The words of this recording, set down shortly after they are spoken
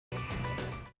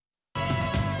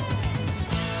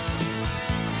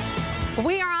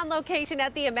We are on location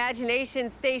at the Imagination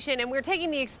Station, and we're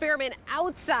taking the experiment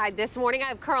outside this morning. I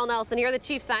have Carl Nelson here, the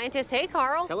chief scientist. Hey,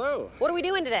 Carl. Hello. What are we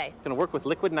doing today? Going to work with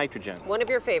liquid nitrogen. One of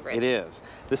your favorites. It is.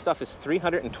 This stuff is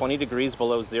 320 degrees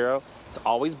below zero. It's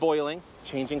always boiling,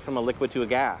 changing from a liquid to a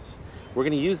gas. We're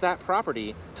going to use that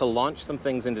property to launch some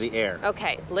things into the air.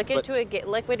 Okay, liquid to a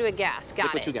gas. Got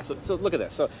liquid it. to a gas. So look at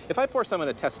this. So if I pour some in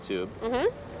a test tube,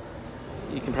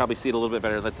 you can probably see it a little bit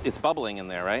better. It's bubbling in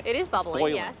there, right? It is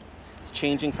bubbling, yes. It's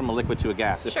changing from a liquid to a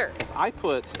gas. If I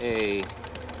put a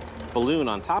balloon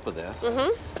on top of this,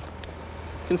 you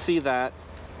can see that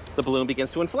the balloon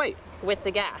begins to inflate. With the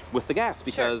gas. With the gas,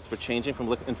 because we're changing from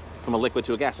a liquid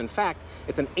to a gas. In fact,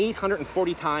 it's an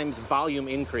 840 times volume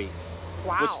increase,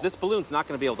 which this balloon's not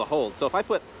going to be able to hold. So if I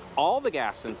put all the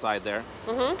gas inside there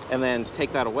and then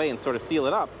take that away and sort of seal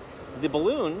it up, the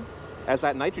balloon, as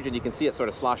that nitrogen, you can see it sort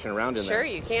of sloshing around in there. Sure,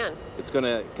 you can. It's going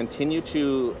to continue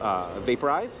to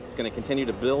vaporize. It's going to continue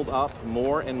to build up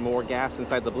more and more gas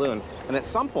inside the balloon. And at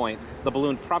some point, the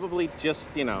balloon probably just,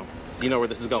 you know where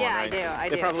this is going, right? Yeah, I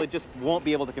do. It probably just won't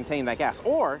be able to contain that gas.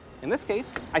 Or, in this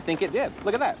case, I think it did.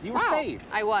 Look at that. You were saved.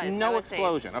 I was. No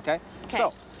explosion, okay?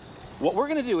 So, what we're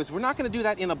going to do is we're not going to do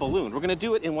that in a balloon. We're going to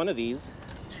do it in one of these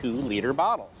 2-liter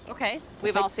bottles. Okay.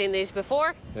 We've all seen these before.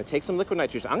 I'm going to take some liquid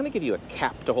nitrogen. I'm going to give you a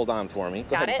cap to hold on for me.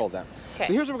 Go ahead and hold that. Okay.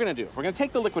 So here's what we're going to do. We're going to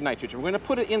take the liquid nitrogen. We're going to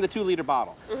put it in the 2-liter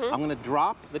bottle. I'm going to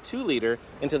drop the 2-liter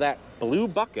into that blue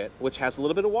bucket, which has a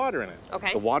little bit of water in it.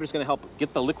 Okay. The water's going to help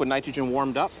get the liquid nitrogen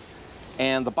warmed up,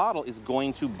 and the bottle is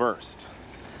going to burst.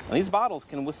 And these bottles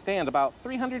can withstand about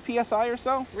 300 psi or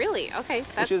so. Really? Okay.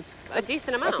 That's a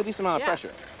decent amount. That's a decent amount of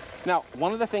pressure. Now,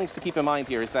 one of the things to keep in mind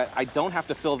here is that I don't have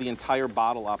to fill the entire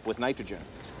bottle up with nitrogen.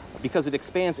 Because it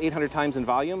expands 800 times in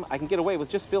volume, I can get away with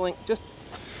just filling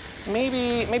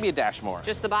maybe a dash more.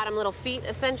 Just the bottom little feet,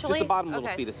 essentially? Just the bottom little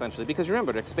feet, essentially. Because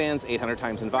remember, it expands 800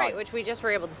 times in volume. Right, which we just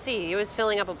were able to see. He was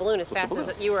filling up a balloon as fast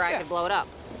as you or I could blow it up.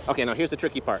 Okay, now here's the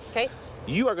tricky part. Okay.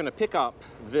 You are going to pick up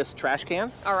this trash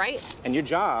can. All right. And your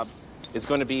job is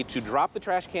going to be to drop the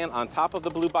trash can on top of the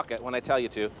blue bucket when I tell you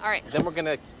to. All right. Then we're going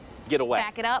to get away.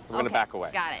 Back it up? We're going to back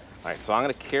away. Got it. All right, so I'm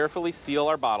going to carefully seal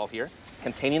our bottle here,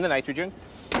 containing the nitrogen,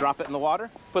 drop it in the water,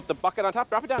 put the bucket on top,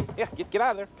 drop it down. Yeah, get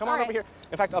out of there. Come on over here.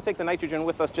 In fact, I'll take the nitrogen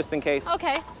with us just in case.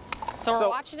 Okay. So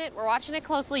we're watching it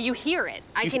closely. You hear it.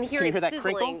 I can hear it that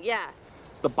sizzling. Crinkle? Yeah.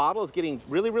 The bottle is getting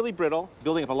really, really brittle,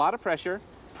 building up a lot of pressure,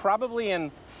 probably in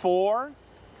 4,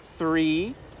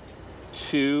 3,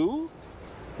 2,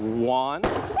 1.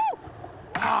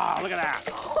 Ah, look at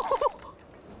that.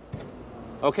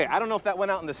 Okay, I don't know if that went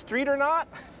out in the street or not,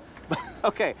 but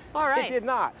okay, it did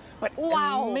not. But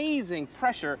amazing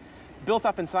pressure built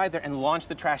up inside there and launched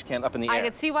the trash can up in the air. I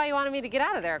could see why you wanted me to get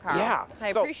out of there, Carl. Yeah. I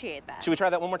appreciate that. Should we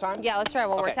try that one more time? Yeah, let's try it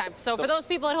one more time. So for those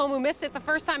people at home who missed it the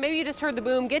first time, maybe you just heard the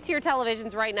boom, get to your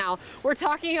televisions right now. We're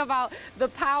talking about the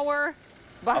power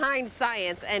behind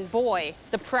science, and boy,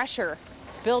 the pressure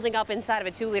building up inside of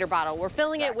a 2-liter bottle. We're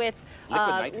filling it with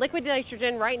liquid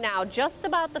nitrogen right now, just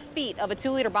about the feet of a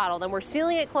 2-liter bottle. Then we're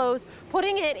sealing it closed,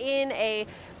 putting it in a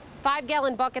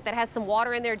 5-gallon bucket that has some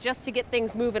water in there just to get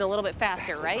things moving a little bit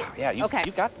faster, right? Wow. Yeah, you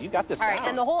got this All right, down.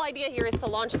 and the whole idea here is to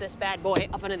launch this bad boy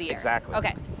up into the air. Exactly.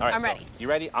 Okay, all right, I'm ready. You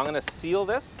ready? I'm gonna seal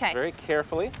this very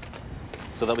carefully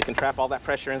so that we can trap all that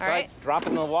pressure inside. Right. Drop it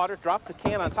in the water, drop the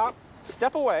can on top,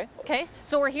 step away. Okay,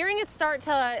 so we're hearing it start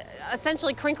to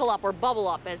essentially crinkle up or bubble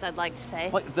up, as I'd like to say.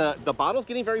 But the bottle's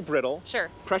getting very brittle. Sure.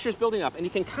 Pressure's building up, and you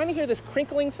can kind of hear this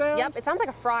crinkling sound. Yep, it sounds like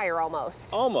a fryer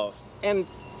almost. Almost. And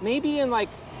maybe in like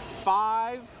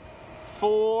 5,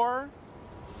 4,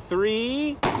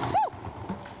 3,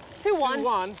 2,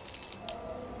 1.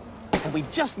 And we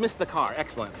just missed the car.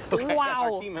 Excellent. Okay,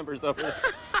 wow. our team members over there.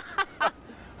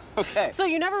 Okay. So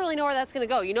you never really know where that's going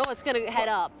to go. You know it's going to head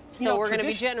up, so we're going to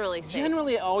be generally safe.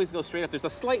 Generally, it always goes straight up. There's a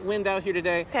slight wind out here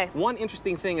today. Okay. One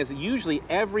interesting thing is that usually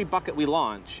every bucket we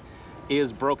launch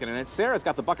is broken, and Sarah's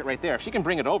got the bucket right there. If she can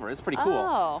bring it over, it's pretty cool.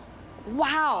 Oh,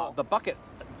 wow. The bucket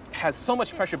has so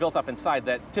much pressure built up inside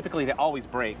that typically they always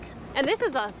break. And this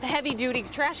is a heavy-duty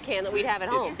trash can that we'd have at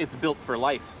home. It's built for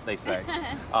life, they say.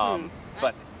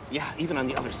 But yeah, even on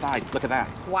the other side, look at that.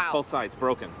 Wow. Both sides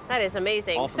broken. That is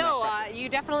amazing. All So you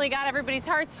definitely got everybody's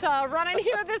hearts running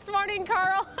here this morning,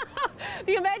 Carl.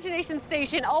 The Imagination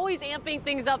Station, always amping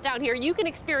things up down here. You can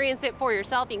experience it for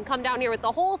yourself. You can come down here with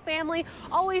the whole family.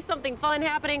 Always something fun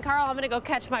happening. Carl, I'm going to go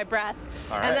catch my breath.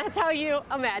 All right. And that's how you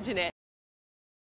imagine it.